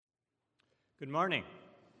Good morning.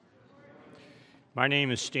 My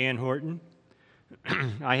name is Stan Horton.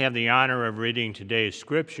 I have the honor of reading today's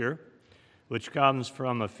scripture, which comes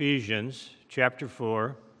from Ephesians chapter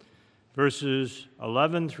 4, verses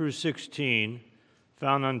 11 through 16,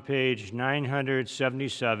 found on page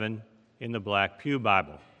 977 in the Black Pew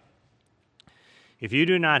Bible. If you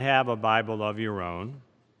do not have a Bible of your own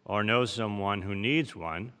or know someone who needs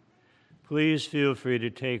one, please feel free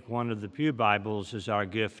to take one of the Pew Bibles as our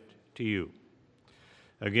gift to you.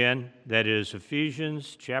 Again, that is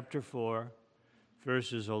Ephesians chapter 4,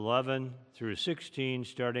 verses 11 through 16,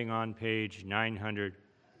 starting on page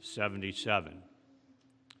 977.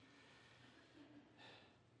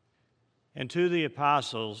 And to the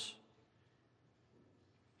apostles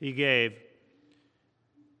he gave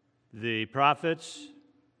the prophets,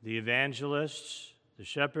 the evangelists, the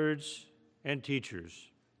shepherds, and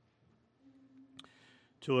teachers,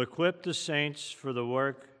 to equip the saints for the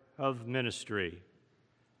work of ministry,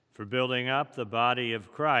 for building up the body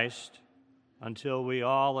of Christ until we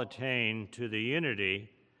all attain to the unity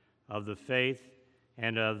of the faith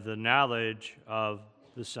and of the knowledge of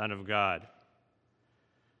the Son of God,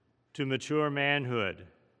 to mature manhood,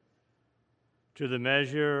 to the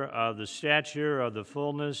measure of the stature of the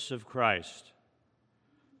fullness of Christ,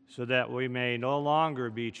 so that we may no longer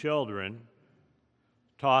be children,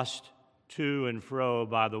 tossed to and fro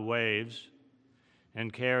by the waves,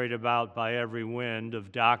 and carried about by every wind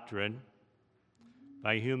of doctrine,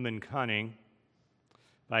 by human cunning,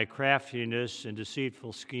 by craftiness and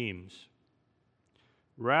deceitful schemes.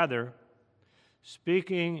 Rather,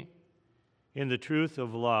 speaking in the truth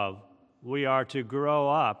of love, we are to grow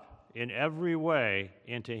up in every way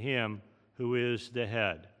into Him who is the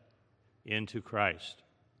head, into Christ,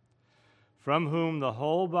 from whom the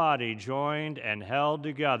whole body, joined and held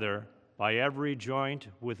together by every joint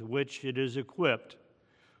with which it is equipped,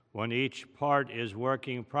 when each part is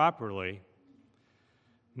working properly,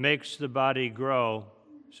 makes the body grow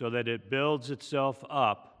so that it builds itself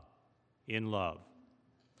up in love.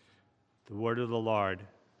 The word of the Lord.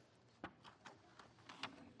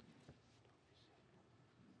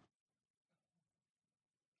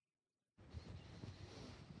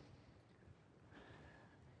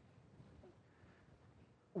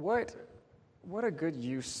 What a good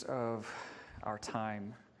use of our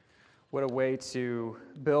time. What a way to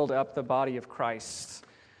build up the body of Christ,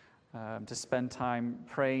 to spend time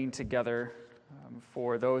praying together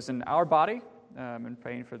for those in our body and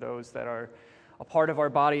praying for those that are a part of our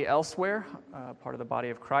body elsewhere, part of the body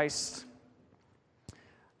of Christ.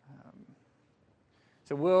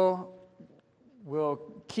 So we'll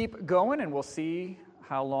keep going and we'll see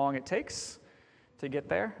how long it takes to get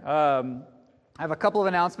there. I have a couple of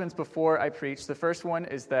announcements before I preach. The first one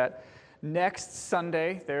is that next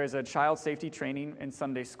Sunday, there is a child safety training in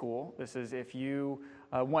Sunday school. This is if you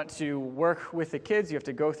want to work with the kids, you have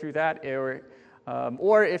to go through that.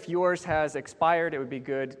 Or if yours has expired, it would be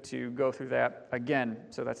good to go through that again.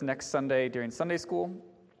 So that's next Sunday during Sunday school.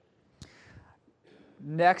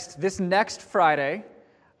 This next Friday,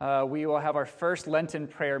 we will have our first Lenten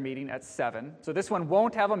prayer meeting at 7. So this one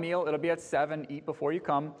won't have a meal. It'll be at 7. Eat before you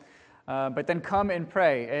come. But then come and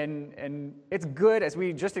pray. And it's good, as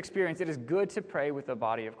we just experienced, it is good to pray with the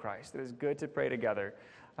body of Christ. It is good to pray together.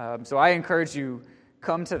 So I encourage you,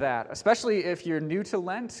 come to that. Especially if you're new to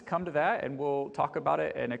Lent, come to that, and we'll talk about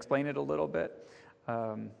it and explain it a little bit.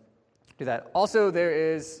 Do that. Also, there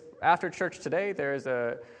is, after church today, there is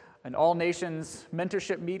an all-nations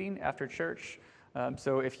mentorship meeting after church.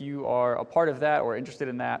 So if you are a part of that or interested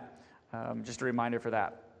in that, just a reminder for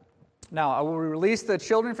that. Now, I will release the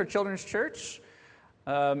Children for Children's Church.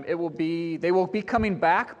 They will be coming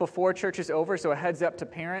back before church is over, so a heads up to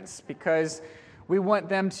parents, because we want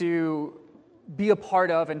them to be a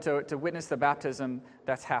part of and to witness the baptism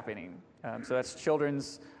that's happening. So that's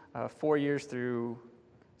children's 4 years through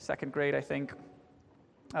second grade, I think.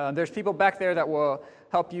 There's people back there that will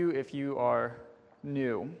help you if you are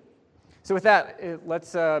new. So with that,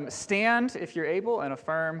 let's stand, if you're able, and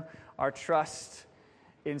affirm our trust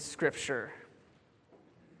in Scripture.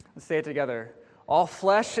 Let's say it together. All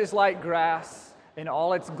flesh is like grass, and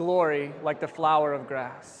all its glory like the flower of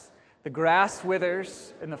grass. The grass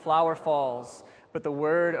withers and the flower falls, but the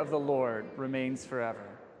word of the Lord remains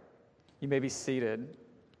forever. You may be seated.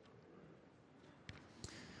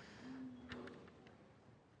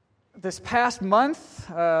 This past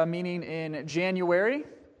month, meaning in January,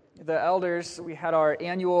 the elders, we had our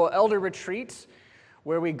annual elder retreat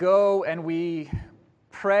where we go and we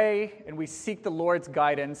pray and we seek the Lord's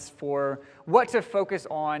guidance for what to focus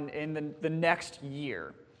on in the next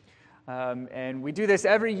year. And we do this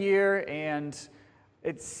every year, and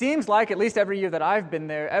it seems like, at least every year that I've been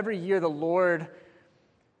there, every year the Lord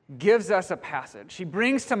gives us a passage. He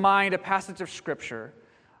brings to mind a passage of Scripture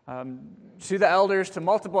to the elders, to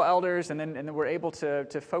multiple elders, and then we're able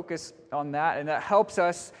to focus on that, and that helps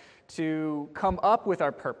us to come up with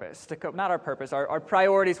our purpose, our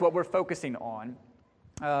priorities, what we're focusing on.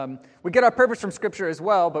 We get our purpose from Scripture as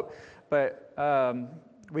well, but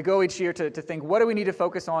we go each year to think, what do we need to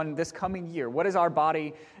focus on this coming year? What does our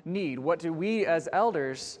body need? What do we as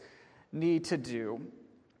elders need to do?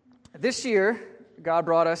 This year, God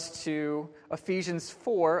brought us to Ephesians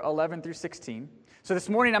 4, 11 through 16. So this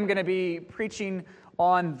morning I'm going to be preaching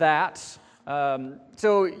on that.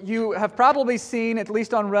 So you have probably seen, at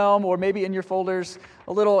least on Realm or maybe in your folders,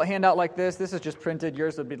 a little handout like this. This is just printed.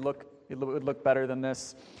 Yours would look better than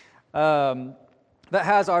this. That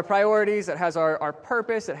has our priorities, it has our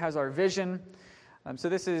purpose, it has our vision. I'm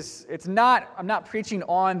not preaching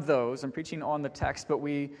on those, I'm preaching on the text, but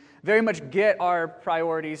we very much get our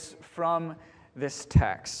priorities from this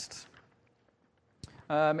text.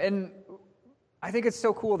 And I think it's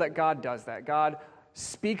so cool that God does that. God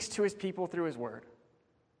speaks to his people through his word.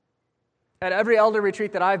 At every elder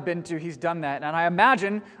retreat that I've been to, he's done that. And I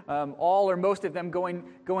imagine all or most of them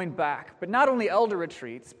going back. But not only elder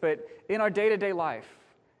retreats, but in our day-to-day life,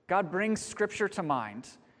 God brings Scripture to mind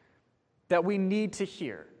that we need to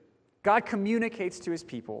hear. God communicates to his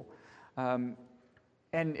people. And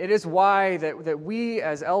it is why that we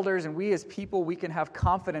as elders and we as people, we can have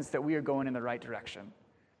confidence that we are going in the right direction.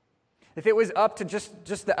 If it was up to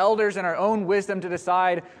just the elders and our own wisdom to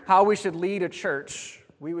decide how we should lead a church,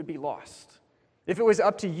 we would be lost. If it was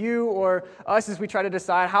up to you or us as we try to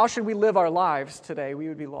decide how should we live our lives today, we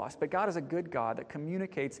would be lost. But God is a good God that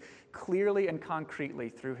communicates clearly and concretely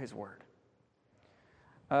through his word.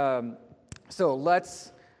 So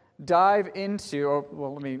let's dive into,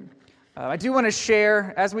 I do want to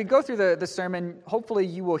share, as we go through the sermon, hopefully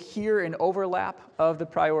you will hear an overlap of the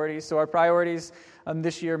priorities. So our priorities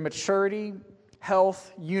this year, maturity,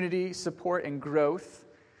 health, unity, support, and growth.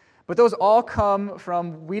 But those all come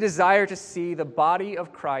from, we desire to see the body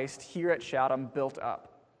of Christ here at Chatham built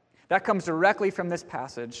up. That comes directly from this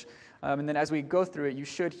passage. And then as we go through it, you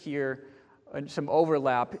should hear some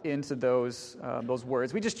overlap into those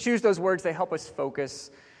words. We just choose those words. They help us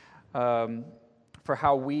focus for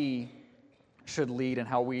how we should lead and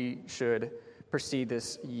how we should proceed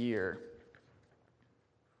this year.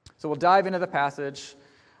 So we'll dive into the passage.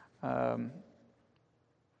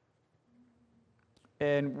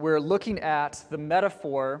 And we're looking at the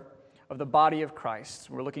metaphor of the body of Christ.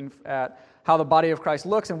 We're looking at how the body of Christ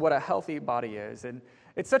looks and what a healthy body is. And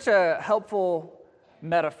it's such a helpful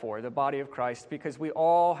metaphor, the body of Christ, because we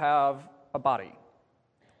all have a body.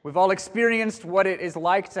 We've all experienced what it is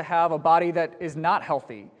like to have a body that is not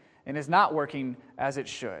healthy and is not working as it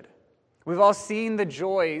should. We've all seen the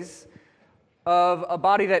joys of a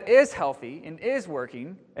body that is healthy and is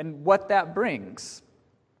working and what that brings.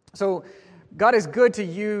 So God is good to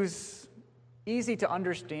use easy to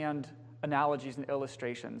understand analogies and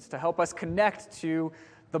illustrations to help us connect to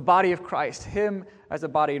the body of Christ, him as a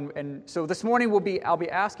body. And so this morning I'll be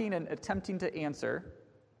asking and attempting to answer,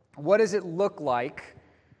 what does it look like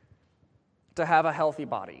to have a healthy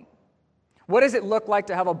body? What does it look like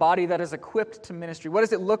to have a body that is equipped to ministry? What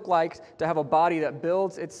does it look like to have a body that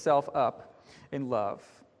builds itself up in love?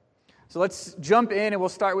 So let's jump in and we'll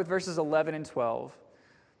start with verses 11 and 12.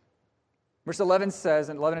 Verse 11 says,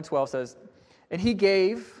 and 11 and 12 says, and he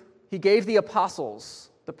gave the apostles,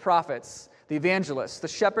 the prophets, the evangelists, the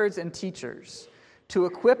shepherds and teachers to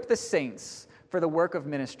equip the saints for the work of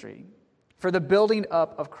ministry, for the building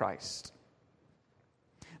up of Christ.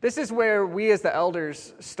 This is where we as the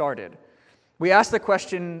elders started. We asked the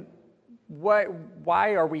question, why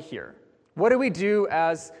are we here? What do we do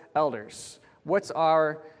as elders? What's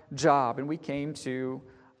our job? And we came to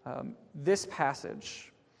this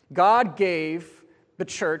passage. God gave the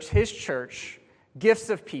church, his church, gifts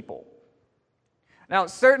of people. Now,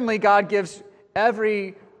 certainly God gives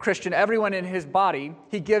every Christian, everyone in his body,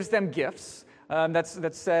 he gives them gifts.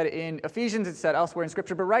 That's said in Ephesians, it's said elsewhere in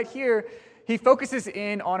Scripture. But right here, he focuses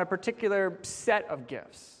in on a particular set of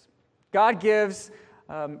gifts. God gives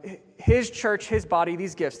his church, his body,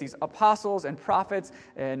 these gifts, these apostles and prophets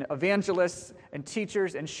and evangelists and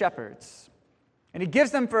teachers and shepherds. And he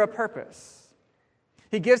gives them for a purpose.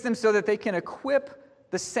 He gives them so that they can equip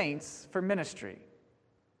the saints for ministry.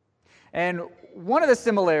 And one of the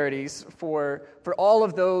similarities for all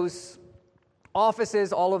of those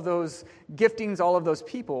offices, all of those giftings, all of those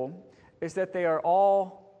people, is that they are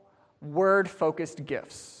all word-focused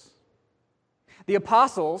gifts. The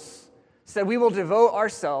apostles, said, we will devote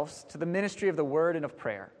ourselves to the ministry of the word and of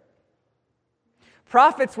prayer.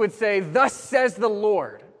 Prophets would say, thus says the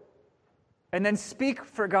Lord, and then speak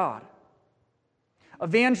for God.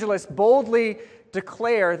 Evangelists boldly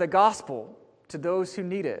declare the gospel to those who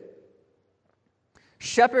need it.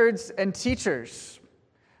 Shepherds and teachers,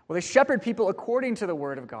 well, they shepherd people according to the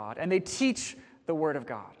word of God, and they teach the word of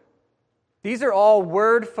God. These are all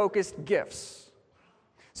word-focused gifts.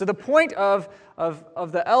 So the point of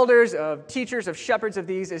the elders, of teachers, of shepherds of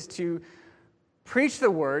these is to preach the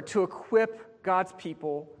word, to equip God's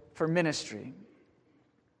people for ministry.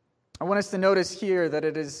 I want us to notice here that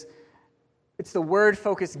it's the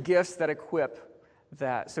word-focused gifts that equip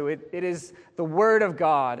that. So it is the word of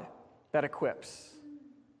God that equips.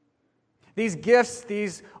 These gifts,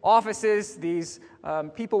 these offices, these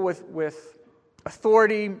people with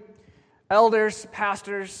authority, elders,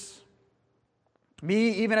 pastors,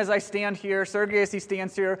 me, even as I stand here, Sergey as he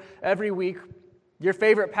stands here every week, your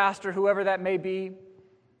favorite pastor, whoever that may be.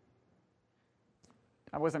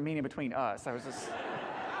 I wasn't meaning between us. I was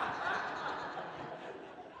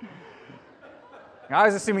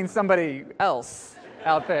assuming somebody else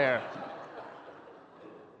out there.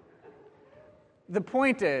 The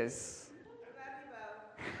point is,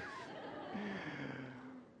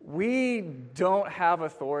 we don't have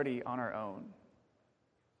authority on our own.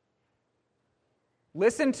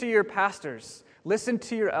 Listen to your pastors, listen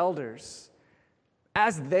to your elders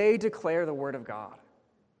as they declare the word of God.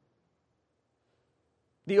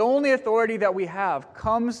 The only authority that we have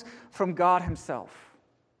comes from God himself,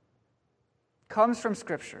 comes from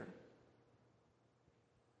Scripture.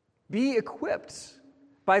 Be equipped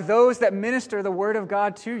by those that minister the word of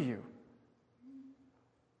God to you.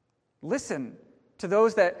 Listen to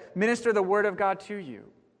those that minister the word of God to you.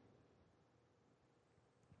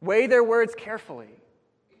 Weigh their words carefully.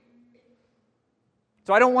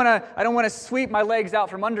 So I don't want to sweep my legs out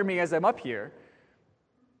from under me as I'm up here,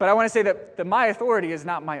 but I want to say that my authority is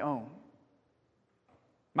not my own.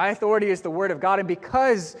 My authority is the word of God, and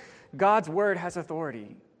because God's word has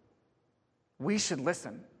authority, we should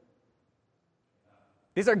listen.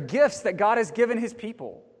 These are gifts that God has given his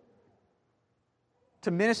people to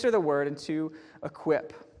minister the word and to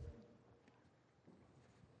equip.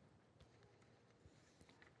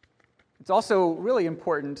 It's also really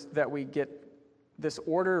important that we get this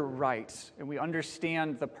order right and we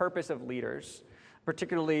understand the purpose of leaders,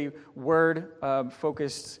 particularly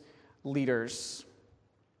word-focused leaders.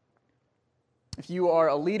 If you are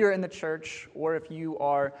a leader in the church or if you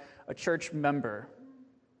are a church member,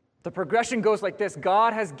 the progression goes like this.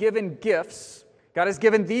 God has given gifts. God has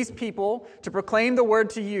given these people to proclaim the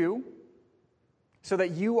word to you so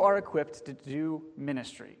that you are equipped to do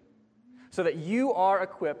ministry, so that you are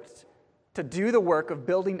equipped to do the work of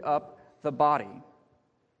building up the body.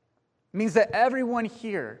 It means that everyone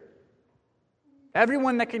here,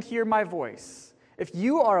 everyone that can hear my voice, if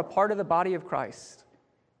you are a part of the body of Christ,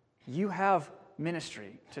 you have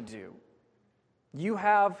ministry to do. You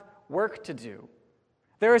have work to do.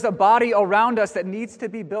 There is a body around us that needs to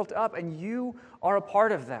be built up, and you are a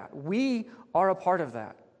part of that. We are a part of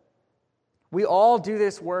that. We all do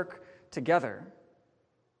this work together.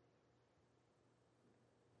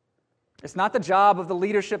 It's not the job of the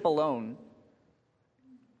leadership alone.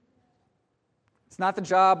 It's not the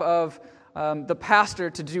job of the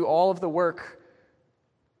pastor to do all of the work.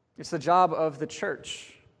 It's the job of the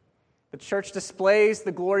church. The church displays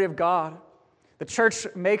the glory of God. The church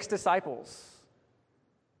makes disciples.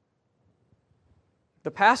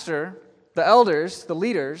 The pastor, the elders, the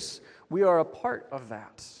leaders, we are a part of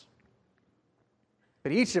that.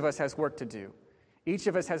 But each of us has work to do. Each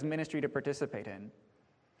of us has ministry to participate in.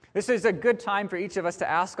 This is a good time for each of us to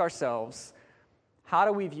ask ourselves, how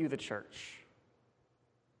do we view the church?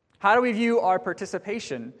 How do we view our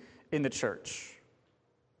participation in the church?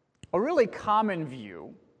 A really common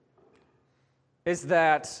view is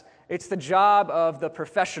that it's the job of the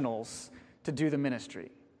professionals to do the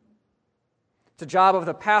ministry. It's a job of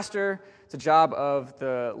the pastor, it's a job of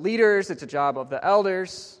the leaders, it's a job of the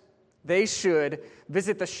elders. They should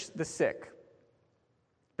visit the sick.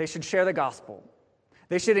 They should share the gospel.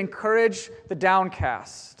 They should encourage the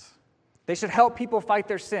downcast. They should help people fight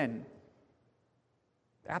their sin.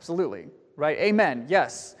 Absolutely, right? Amen.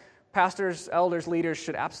 Yes, pastors, elders, leaders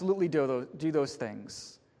should absolutely do those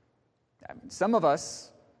things. Some of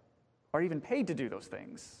us are even paid to do those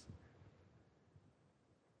things.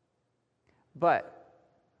 But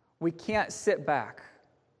we can't sit back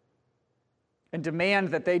and demand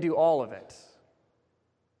that they do all of it.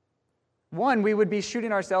 One, we would be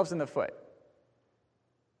shooting ourselves in the foot.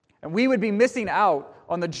 And we would be missing out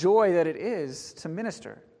on the joy that it is to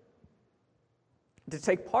minister. to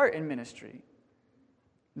take part in ministry,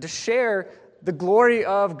 to share the glory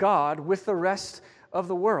of God with the rest of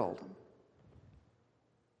the world.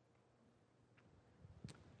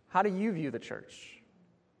 How do you view the church?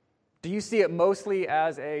 Do you see it mostly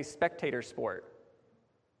as a spectator sport,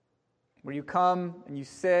 where you come and you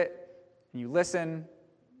sit and you listen,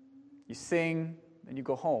 you sing, and you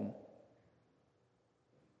go home?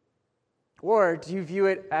 Or do you view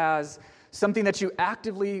it as something that you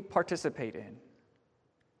actively participate in?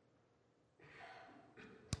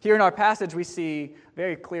 Here in our passage, we see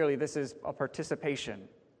very clearly this is a participation.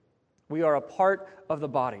 We are a part of the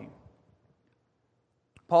body.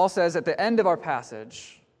 Paul says at the end of our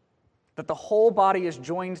passage that the whole body is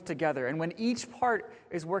joined together, and when each part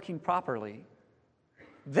is working properly,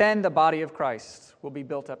 then the body of Christ will be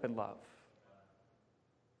built up in love.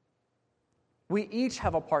 We each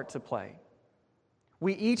have a part to play.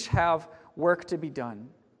 We each have work to be done.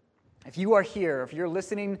 If you are here, if you're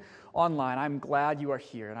listening online, I'm glad you are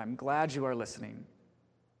here, and I'm glad you are listening.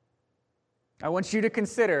 I want you to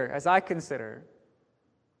consider, as I consider,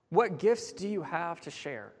 what gifts do you have to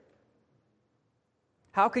share?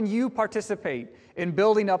 How can you participate in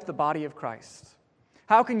building up the body of Christ?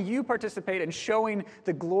 How can you participate in showing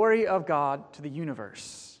the glory of God to the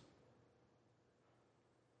universe?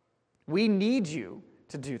 We need you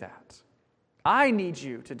to do that. I need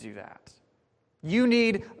you to do that. You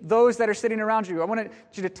need those that are sitting around you. I want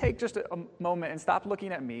you to take just a moment and stop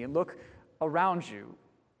looking at me and look around you.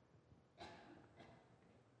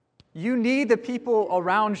 You need the people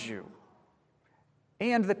around you,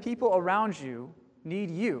 and the people around you need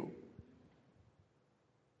you.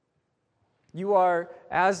 You are,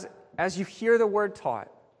 as you hear the word taught,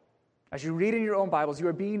 as you read in your own Bibles, you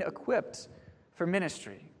are being equipped for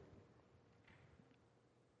ministry.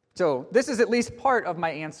 So this is at least part of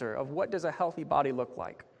my answer of what does a healthy body look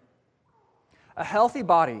like. A healthy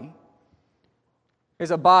body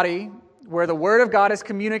is a body where the Word of God is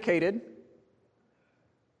communicated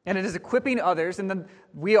and it is equipping others, and then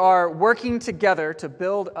we are working together to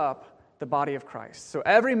build up the body of Christ. So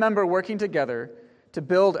every member working together to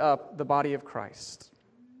build up the body of Christ.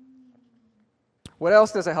 What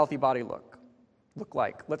else does a healthy body look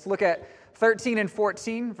like? Let's look at 13 and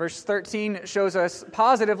 14. Verse 13 shows us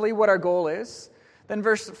positively what our goal is. Then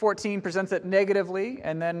verse 14 presents it negatively,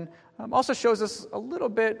 and then also shows us a little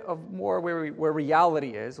bit of more where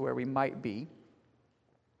reality is, where we might be.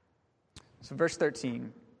 So verse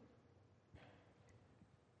 13.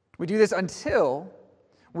 We do this until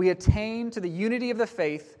we attain to the unity of the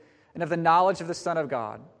faith and of the knowledge of the Son of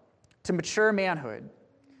God, to mature manhood,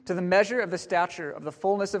 to the measure of the stature of the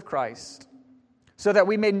fullness of Christ, so that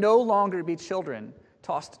we may no longer be children,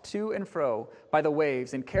 tossed to and fro by the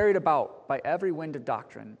waves and carried about by every wind of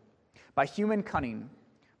doctrine, by human cunning,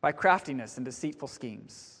 by craftiness and deceitful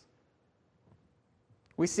schemes.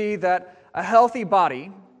 We see that a healthy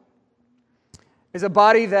body is a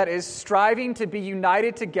body that is striving to be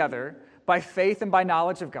united together by faith and by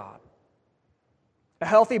knowledge of God. A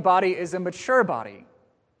healthy body is a mature body.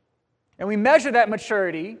 And we measure that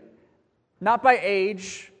maturity not by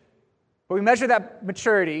age, but we measure that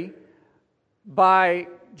maturity by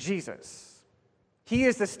Jesus. He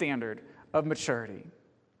is the standard of maturity.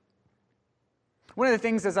 One of the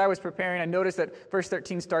things as I was preparing, I noticed that verse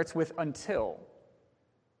 13 starts with until.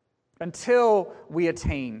 Until we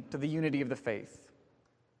attain to the unity of the faith.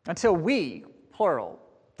 Until we, plural,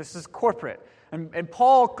 this is corporate. And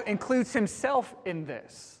Paul includes himself in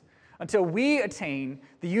this. Until we attain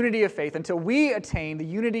the unity of faith, until we attain the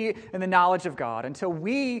unity and the knowledge of God, until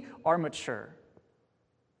we are mature.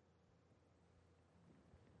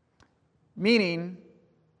 Meaning,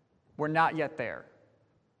 we're not yet there.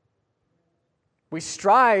 We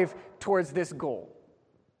strive towards this goal.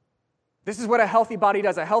 This is what a healthy body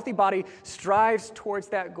does. A healthy body strives towards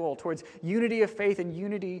that goal, towards unity of faith and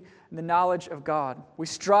unity in the knowledge of God. We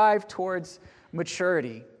strive towards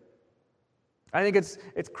maturity. I think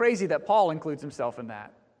it's crazy that Paul includes himself in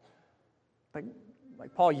that.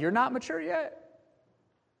 Like Paul, you're not mature yet?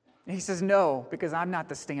 And he says, no, because I'm not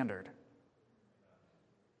the standard.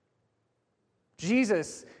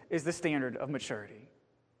 Jesus is the standard of maturity.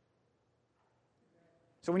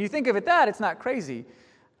 So when you think of it that, it's not crazy.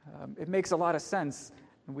 It makes a lot of sense.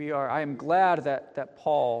 I am glad that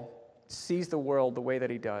Paul sees the world the way that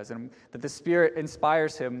he does, and that the Spirit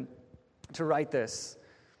inspires him to write this.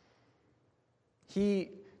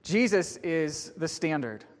 Jesus is the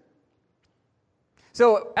standard.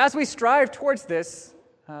 So as we strive towards this,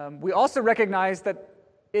 we also recognize that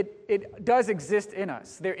it does exist in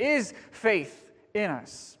us. There is faith in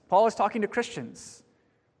us. Paul is talking to Christians.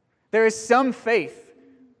 There is some faith.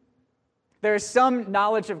 There is some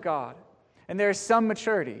knowledge of God, and there is some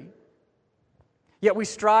maturity. Yet we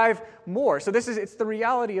strive more. So it's the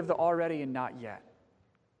reality of the already and not yet.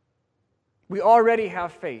 We already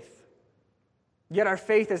have faith, yet our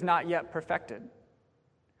faith is not yet perfected.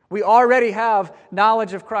 We already have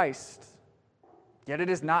knowledge of Christ, yet it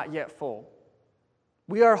is not yet full.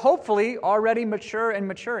 We are hopefully already mature and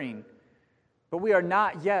maturing, but we are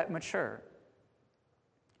not yet mature.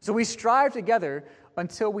 So we strive together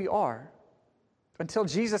until we are, until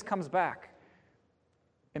Jesus comes back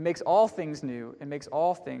and makes all things new and makes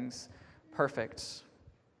all things perfect.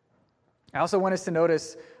 I also want us to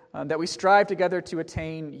notice that we strive together to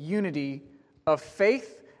attain unity of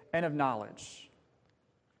faith and of knowledge.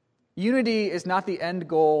 Unity is not the end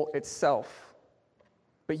goal itself,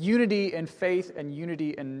 but unity in faith and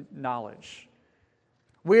unity in knowledge.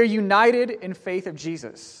 We are united in faith of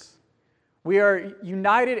Jesus. We are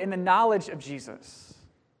united in the knowledge of Jesus.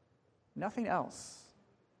 Nothing else.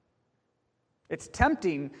 It's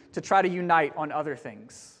tempting to try to unite on other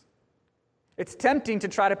things. It's tempting to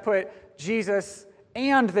try to put Jesus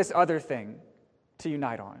and this other thing to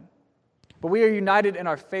unite on. But we are united in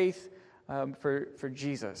our faith for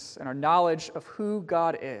Jesus and our knowledge of who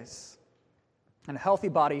God is. And a healthy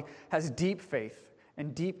body has deep faith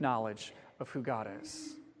and deep knowledge of who God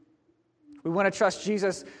is. We want to trust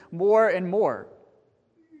Jesus more and more.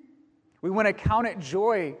 We want to count it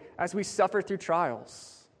joy as we suffer through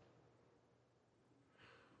trials.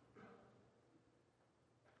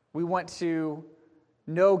 We want to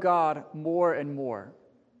know God more and more.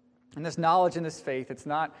 And this knowledge and this faith, it's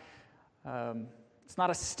not a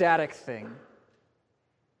static thing.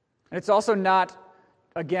 And it's also not,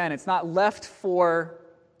 again, it's not left for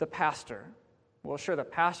the pastor. Well, sure, the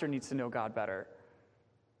pastor needs to know God better.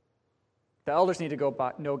 The elders need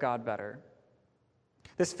to know God better.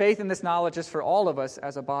 This faith and this knowledge is for all of us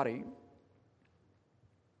as a body.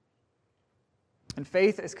 And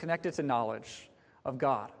faith is connected to knowledge of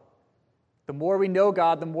God. The more we know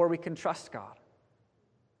God, the more we can trust God.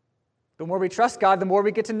 The more we trust God, the more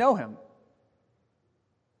we get to know Him.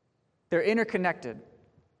 They're interconnected.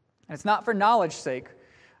 And it's not for knowledge's sake.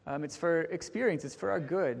 It's for experience. It's for our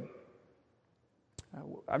good.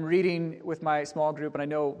 I'm reading with my small group, and I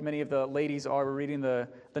know many of the ladies are. We're reading the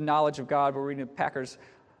Knowledge of God. We're reading Packer's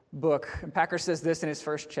book. And Packer says this in his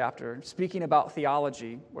first chapter, speaking about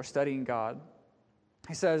theology or studying God.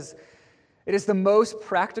 He says, "It is the most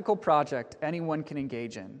practical project anyone can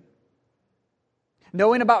engage in.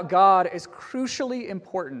 Knowing about God is crucially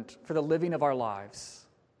important for the living of our lives,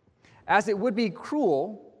 as it would be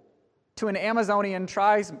cruel to an Amazonian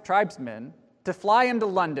tribesman to fly him to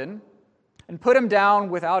London and put him down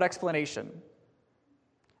without explanation,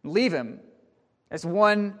 and leave him as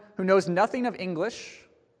one who knows nothing of English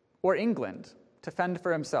or England to fend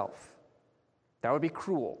for himself. That would be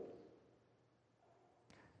cruel.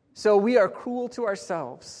 So we are cruel to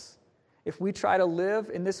ourselves if we try to live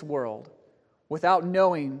in this world without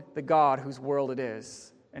knowing the God whose world it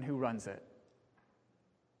is and who runs it.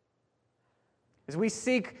 As we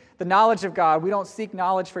seek the knowledge of God, we don't seek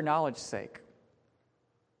knowledge for knowledge's sake.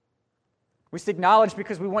 We seek knowledge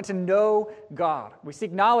because we want to know God. We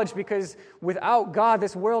seek knowledge because without God,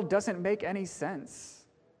 this world doesn't make any sense.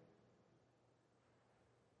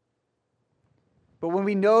 But when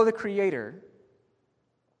we know the Creator,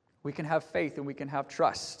 we can have faith and we can have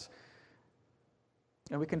trust.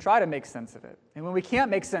 And we can try to make sense of it. And when we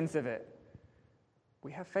can't make sense of it,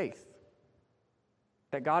 we have faith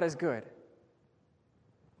that God is good.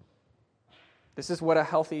 This is what a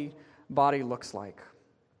healthy body looks like.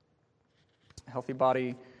 A healthy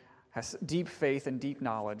body has deep faith and deep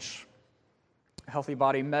knowledge. A healthy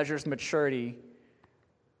body measures maturity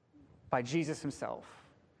by Jesus himself.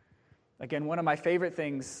 Again, one of my favorite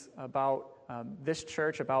things about this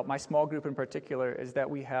church, about my small group in particular, is that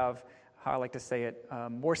we have, how I like to say it,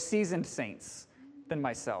 more seasoned saints than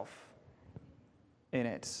myself in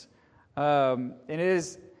it. And it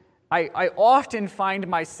is, I often find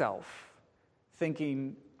myself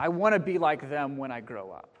thinking, I want to be like them when I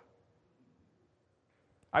grow up.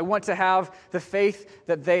 I want to have the faith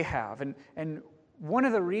that they have. And one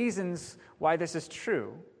of the reasons why this is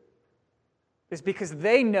true is because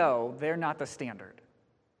they know they're not the standard.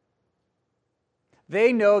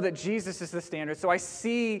 They know that Jesus is the standard. So I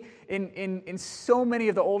see in so many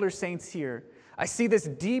of the older saints here, I see this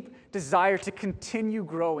deep desire to continue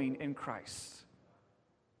growing in Christ.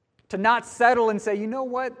 To not settle and say, you know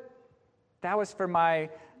what? That was for my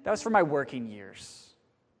working years.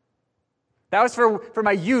 That was for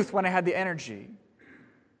my youth when I had the energy.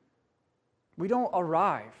 We don't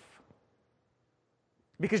arrive.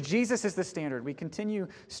 Because Jesus is the standard, we continue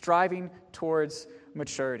striving towards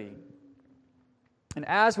maturity. And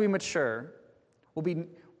as we mature,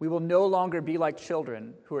 we will no longer be like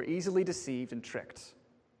children who are easily deceived and tricked,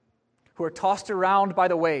 who are tossed around by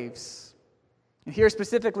the waves. And here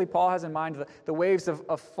specifically, Paul has in mind the waves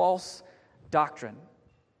of false doctrine.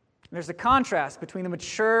 And there's a contrast between the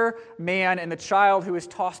mature man and the child who is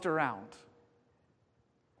tossed around.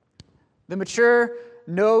 The mature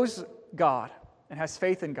knows God and has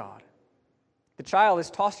faith in God. The child is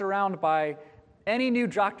tossed around by any new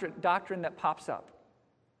doctrine that pops up,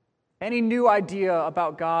 any new idea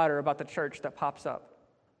about God or about the church that pops up.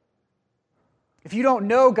 If you don't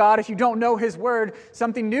know God, if you don't know His Word,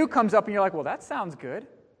 something new comes up and you're like, well, that sounds good.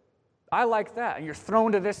 I like that. And you're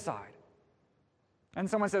thrown to this side. And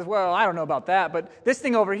someone says, well, I don't know about that, but this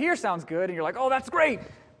thing over here sounds good. And you're like, oh, that's great.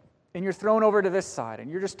 And you're thrown over to this side. And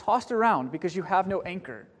you're just tossed around because you have no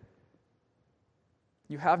anchor.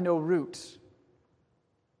 You have no root.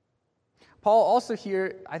 Paul also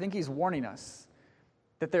here, I think he's warning us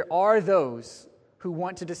that there are those who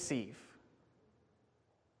want to deceive.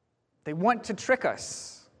 They want to trick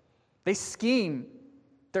us. They scheme.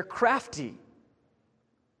 They're crafty.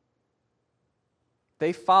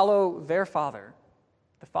 They follow their father,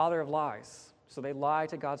 the father of lies. So they lie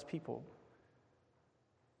to God's people.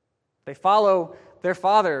 They follow their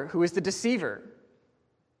father, who is the deceiver.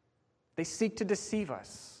 They seek to deceive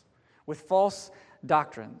us with false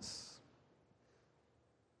doctrines.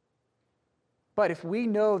 But if we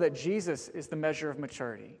know that Jesus is the measure of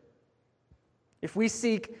maturity, if we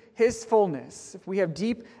seek His fullness, if we have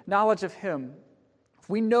deep knowledge of Him, if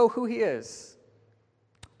we know who He is,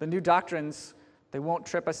 the new doctrines, they won't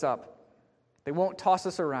trip us up. They won't toss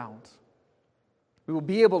us around. We will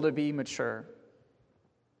be able to be mature.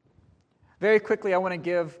 Very quickly, I want to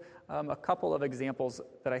give a couple of examples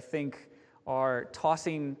that I think are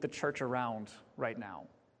tossing the church around right now.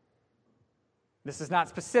 This is not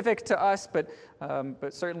specific to us, but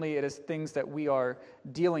certainly it is things that we are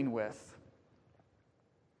dealing with.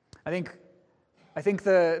 I think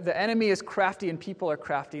the enemy is crafty and people are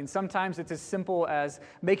crafty, and sometimes it's as simple as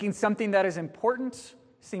making something that is important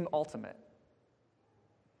seem ultimate.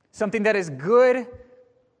 Something that is good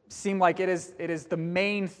seem like it is the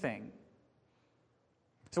main thing.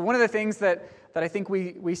 So one of the things that I think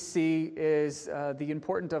we see is the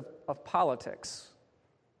importance of politics.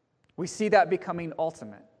 We see that becoming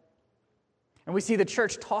ultimate. And we see the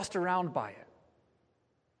church tossed around by it.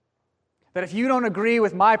 That if you don't agree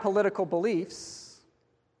with my political beliefs,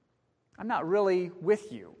 I'm not really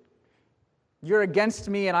with you. You're against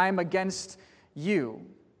me and I'm against you.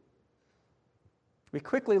 We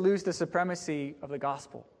quickly lose the supremacy of the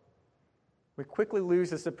gospel. We quickly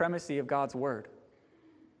lose the supremacy of God's word.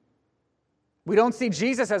 We don't see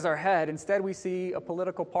Jesus as our head. Instead, we see a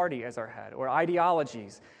political party as our head or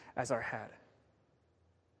ideologies as our head.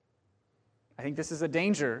 I think this is a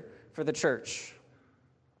danger for the church.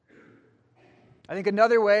 I think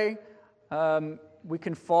another way we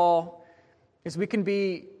can fall is we can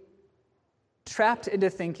be trapped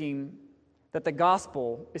into thinking that the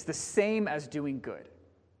gospel is the same as doing good.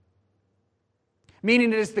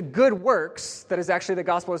 Meaning it is the good works that is actually the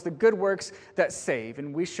gospel, is the good works that save,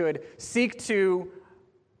 and we should seek to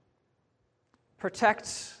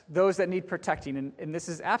protect those that need protecting, and this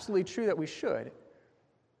is absolutely true that we should.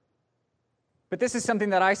 But this is something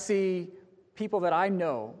that I see people that I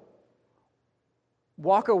know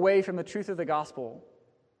walk away from the truth of the gospel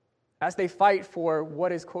as they fight for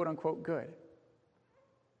what is quote-unquote good.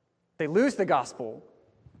 They lose the gospel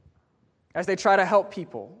as they try to help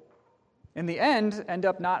people. In the end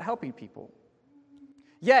up not helping people.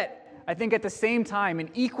 Yet, I think at the same time, an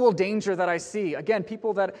equal danger that I see, again,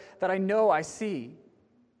 people that I know I see,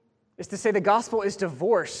 is to say the gospel is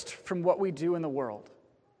divorced from what we do in the world.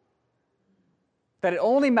 That it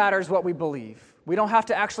only matters what we believe. We don't have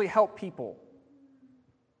to actually help people.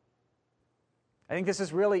 I think this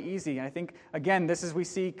is really easy. And I think, again, this is we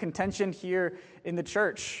see contention here in the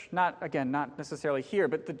church. Not necessarily here,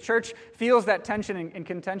 but the church feels that tension and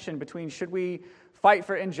contention between should we fight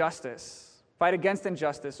for injustice, fight against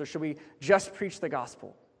injustice, or should we just preach the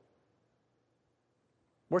gospel?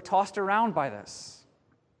 We're tossed around by this.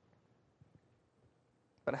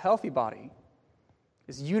 But a healthy body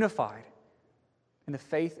is unified in the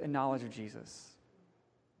faith and knowledge of Jesus.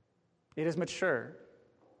 It is mature.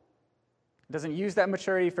 It doesn't use that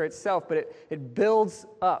maturity for itself, but it builds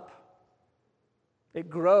up. It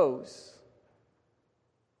grows.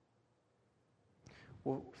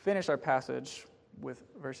 We'll finish our passage with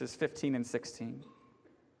verses 15 and 16.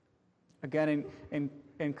 Again,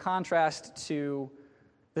 in contrast to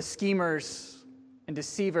the schemers and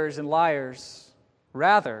deceivers and liars.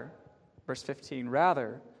 Rather, verse 15,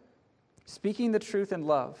 rather, speaking the truth in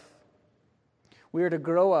love, we are to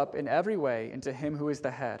grow up in every way into him who is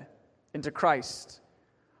the head, into Christ,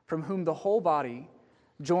 from whom the whole body,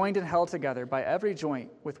 joined and held together by every joint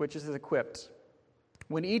with which it is equipped,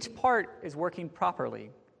 when each part is working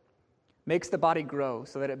properly, makes the body grow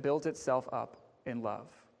so that it builds itself up in love.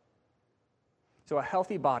 So a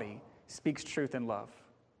healthy body speaks truth in love.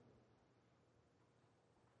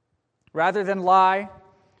 Rather than lie,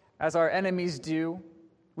 as our enemies do,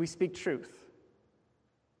 we speak truth.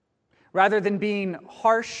 Rather than being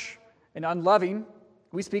harsh and unloving,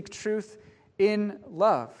 we speak truth in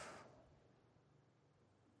love.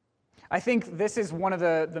 I think this is one of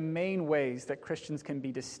the main ways that Christians can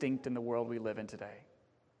be distinct in the world we live in today.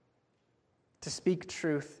 To speak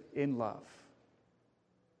truth in love.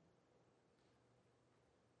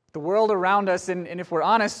 The world around us, and if we're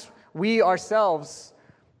honest, we ourselves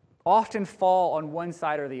often fall on one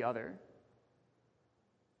side or the other.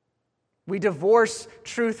 We divorce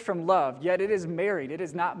truth from love, yet it is married. It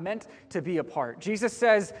is not meant to be apart. Jesus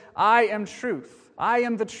says, I am truth. I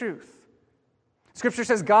am the truth. Scripture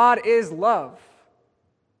says God is love.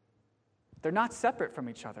 They're not separate from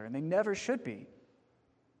each other, and they never should be.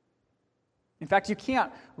 In fact, you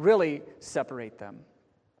can't really separate them.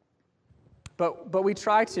 But we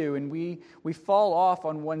try to, and we fall off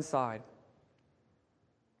on one side.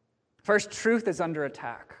 First, truth is under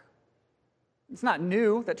attack. It's not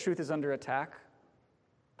new that truth is under attack.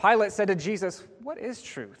 Pilate said to Jesus, what is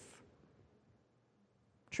truth?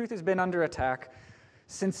 Truth has been under attack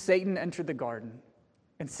since Satan entered the garden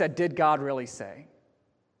and said, did God really say?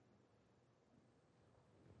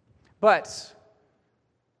 But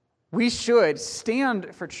we should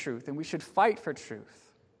stand for truth and we should fight for truth.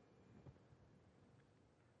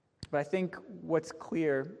 But I think what's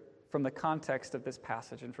clear from the context of this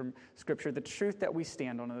passage and from Scripture, the truth that we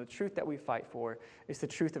stand on and the truth that we fight for is the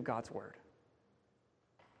truth of God's Word.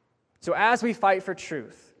 So as we fight for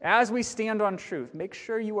truth, as we stand on truth, make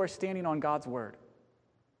sure you are standing on God's Word.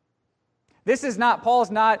 Paul's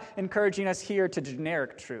not encouraging us here to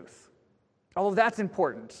generic truth, although that's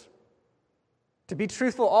important. To be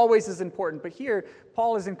truthful always is important, but here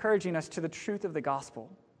Paul is encouraging us to the truth of the gospel,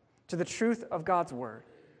 to the truth of God's Word.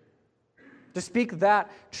 To speak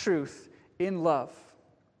that truth in love.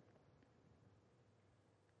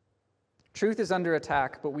 Truth is under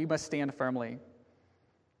attack, but we must stand firmly.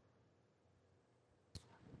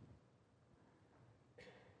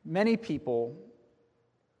 Many people,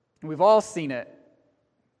 and we've all seen it,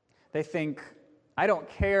 they think, I don't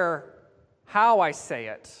care how I say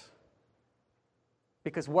it,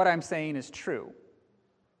 because what I'm saying is true.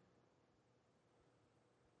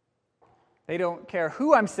 They don't care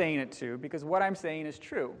who I'm saying it to, because what I'm saying is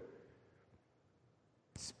true.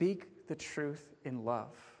 Speak the truth in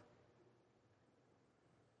love.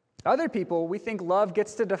 Other people, we think love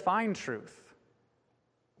gets to define truth.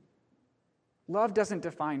 Love doesn't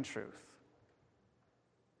define truth.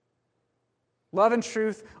 Love and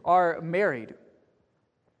truth are married.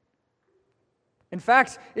 In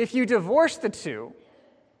fact, if you divorce the two,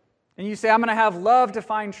 and you say, I'm going to have love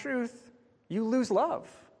define truth, you lose love.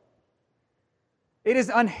 It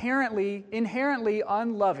is inherently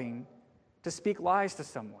unloving to speak lies to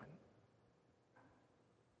someone.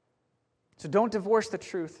 So don't divorce the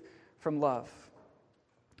truth from love.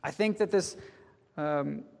 I think that this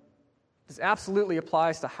absolutely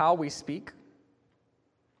applies to how we speak.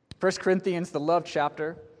 1 Corinthians, the love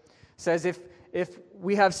chapter, says if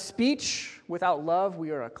we have speech without love,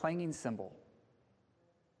 we are a clanging cymbal.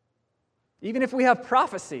 Even if we have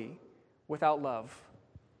prophecy without love,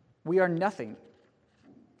 we are nothing.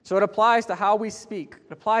 So it applies to how we speak.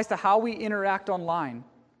 It applies to how we interact online.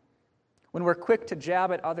 When we're quick to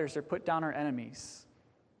jab at others or put down our enemies,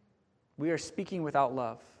 we are speaking without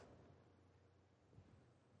love.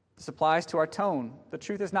 This applies to our tone. The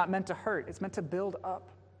truth is not meant to hurt. It's meant to build up.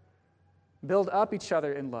 Build up each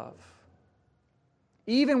other in love.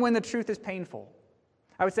 Even when the truth is painful.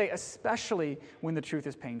 I would say especially when the truth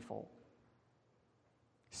is painful.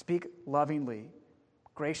 Speak lovingly,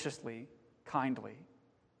 graciously, kindly.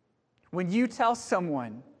 When you tell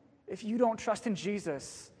someone, if you don't trust in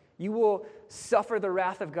Jesus, you will suffer the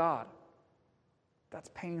wrath of God, that's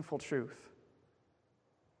painful truth.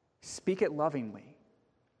 Speak it lovingly.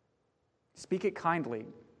 Speak it kindly.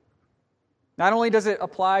 Not only does it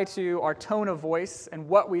apply to our tone of voice and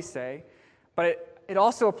what we say, but it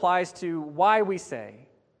also applies to why we say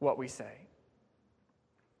what we say.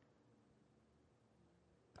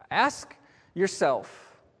 Ask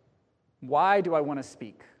yourself, why do I want to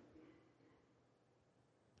speak?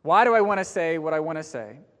 Why do I want to say what I want to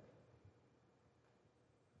say?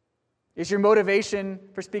 Is your motivation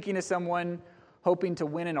for speaking to someone hoping to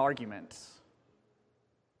win an argument?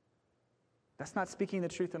 That's not speaking the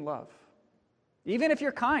truth in love. Even if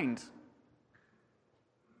you're kind.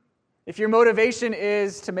 If your motivation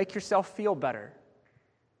is to make yourself feel better,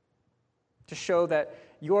 to show that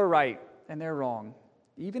you're right and they're wrong,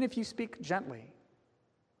 even if you speak gently,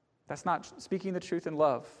 that's not speaking the truth in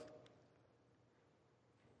love.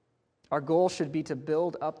 Our goal should be to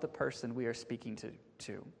build up the person we are speaking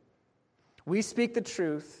to. We speak the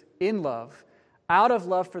truth in love, out of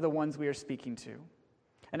love for the ones we are speaking to,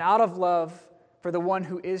 and out of love for the one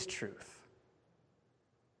who is truth.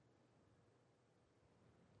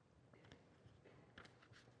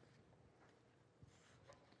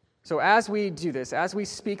 So as we do this, as we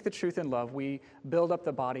speak the truth in love, we build up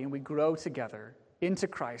the body and we grow together into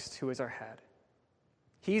Christ, who is our head.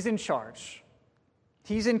 He's in charge.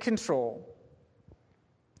 He's in control.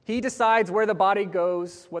 He decides where the body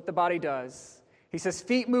goes, what the body does. He says,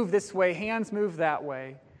 feet move this way, hands move that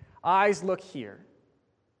way, eyes look here.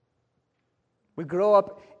 We grow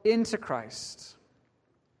up into Christ.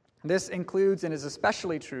 This includes and is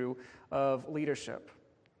especially true of leadership.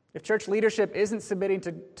 If church leadership isn't submitting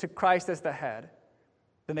to Christ as the head,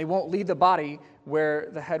 then they won't lead the body where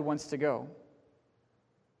the head wants to go.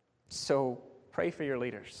 So pray for your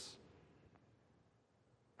leaders.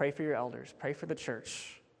 Pray for your elders. Pray for the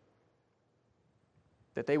church,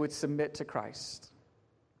 that they would submit to Christ.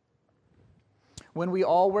 When we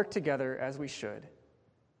all work together as we should,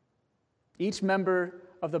 each member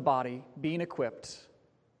of the body being equipped,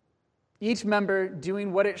 each member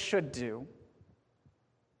doing what it should do,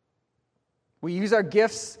 we use our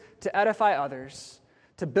gifts to edify others,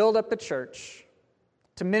 to build up the church,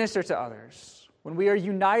 to minister to others. When we are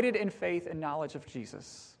united in faith and knowledge of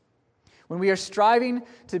Jesus, when we are striving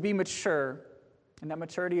to be mature, and that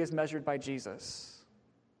maturity is measured by Jesus,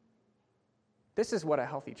 this is what a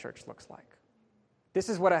healthy church looks like. This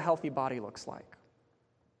is what a healthy body looks like.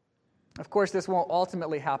 Of course, this won't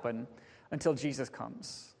ultimately happen until Jesus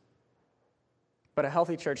comes. But a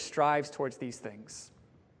healthy church strives towards these things.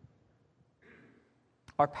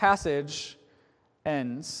 Our passage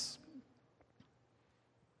ends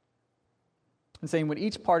in saying, when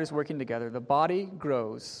each part is working together, the body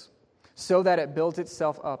grows so that it builds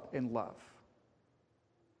itself up in love.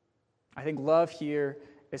 I think love here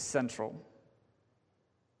is central.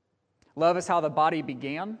 Love is how the body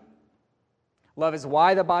began. Love is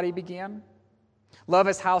why the body began. Love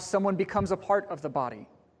is how someone becomes a part of the body.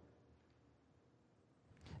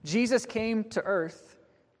 Jesus came to earth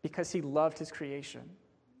because he loved his creation.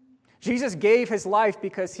 Jesus gave his life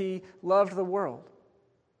because he loved the world.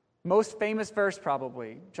 Most famous verse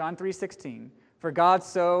probably, John 3:16. For God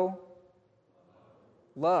so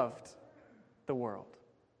loved the world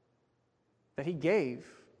that he gave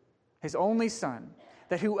his only Son,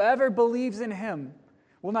 that whoever believes in him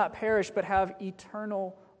will not perish but have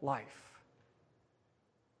eternal life.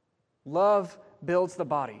 Love builds the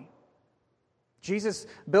body. Jesus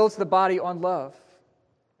builds the body on love.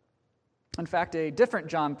 In fact, a different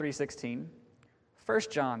John 3:16,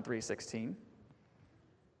 1 John 3:16,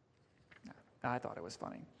 I thought it was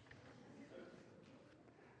funny,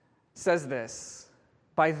 says this,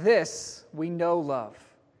 by this we know love,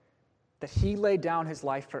 that he laid down his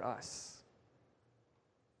life for us.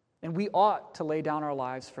 And we ought to lay down our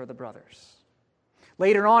lives for the brothers.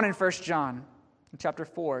 Later on in 1 John, in chapter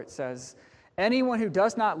 4, it says, anyone who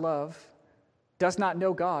does not love does not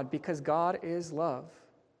know God, because God is love.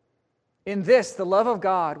 In this, the love of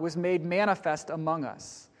God was made manifest among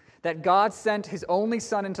us, that God sent his only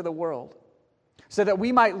Son into the world, so that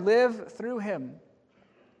we might live through him.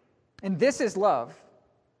 And this is love,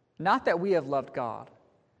 not that we have loved God,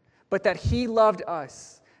 but that he loved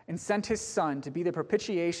us and sent his Son to be the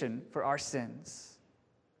propitiation for our sins.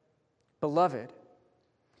 Beloved,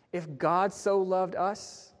 if God so loved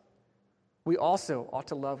us, we also ought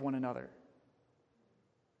to love one another.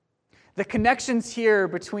 The connections here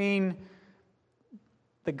between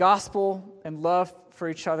the gospel and love for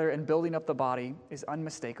each other and building up the body is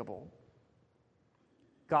unmistakable.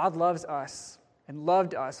 God loves us and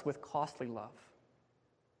loved us with costly love.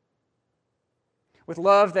 With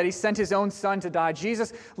love that he sent his own Son to die.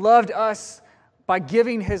 Jesus loved us by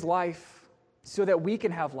giving his life so that we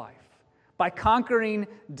can have life. By conquering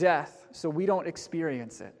death so we don't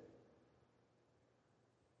experience it.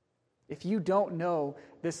 If you don't know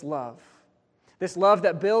this love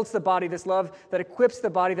that builds the body, this love that equips the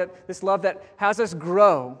body, this love that has us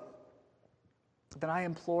grow, then I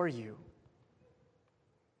implore you,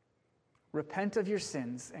 repent of your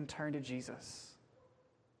sins and turn to Jesus.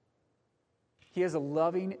 He is a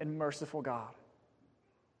loving and merciful God.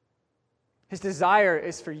 His desire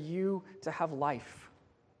is for you to have life.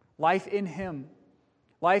 Life in Him.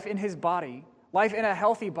 Life in His body. Life in a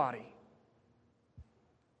healthy body.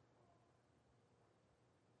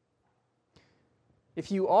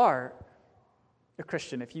 If you are a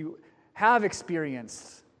Christian, if you have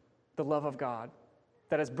experienced the love of God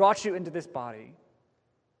that has brought you into this body,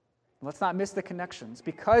 let's not miss the connections.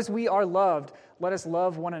 Because we are loved, let us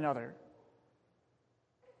love one another.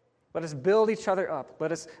 Let us build each other up.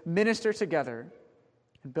 Let us minister together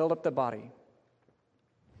and build up the body.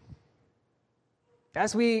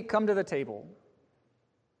 As we come to the table,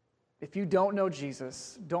 if you don't know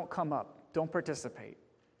Jesus, don't come up, don't participate.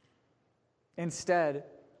 Instead,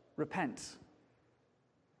 repent.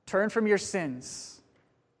 Turn from your sins.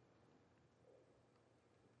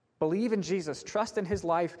 Believe in Jesus. Trust in His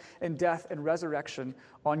life and death and resurrection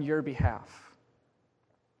on your behalf.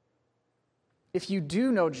 If you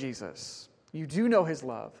do know Jesus, you do know His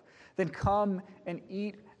love, then come and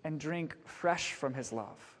eat and drink fresh from His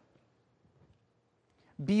love.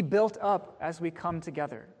 Be built up as we come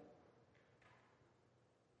together.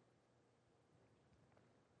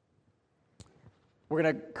 We're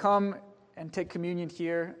going to come and take communion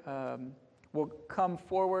here. We'll come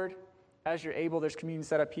forward as you're able. There's communion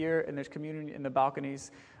set up here, and there's communion in the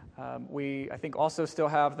balconies. I think, also still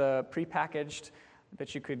have the prepackaged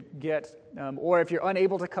that you could get. Or if you're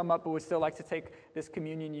unable to come up but would still like to take this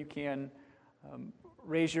communion, you can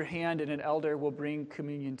raise your hand, and an elder will bring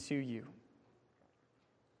communion to you.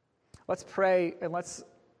 Let's pray, and let's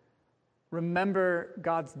remember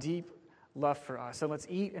God's deep love for us. And let's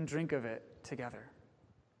eat and drink of it together.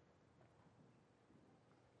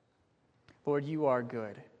 Lord, you are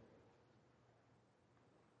good.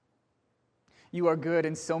 You are good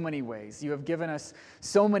in so many ways. You have given us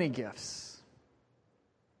so many gifts.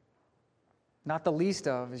 Not the least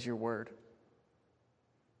of is your word.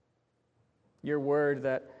 Your word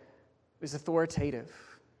that is authoritative.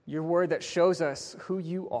 Your word that shows us who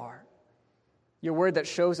you are. Your word that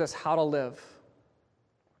shows us how to live.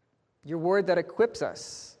 Your word that equips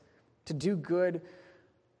us to do good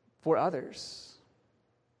for others.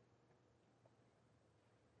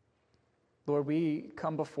 Lord, we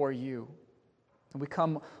come before you, and we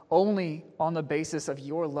come only on the basis of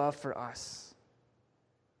your love for us.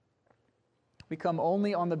 We come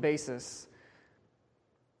only on the basis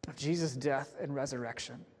of Jesus' death and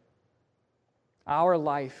resurrection. Our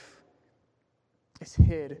life is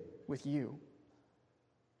hid with you.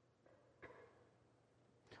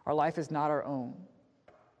 Our life is not our own.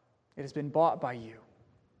 It has been bought by you.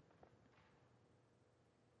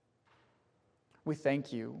 We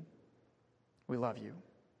thank you. We love you.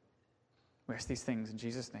 We ask these things in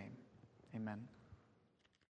Jesus' name. Amen.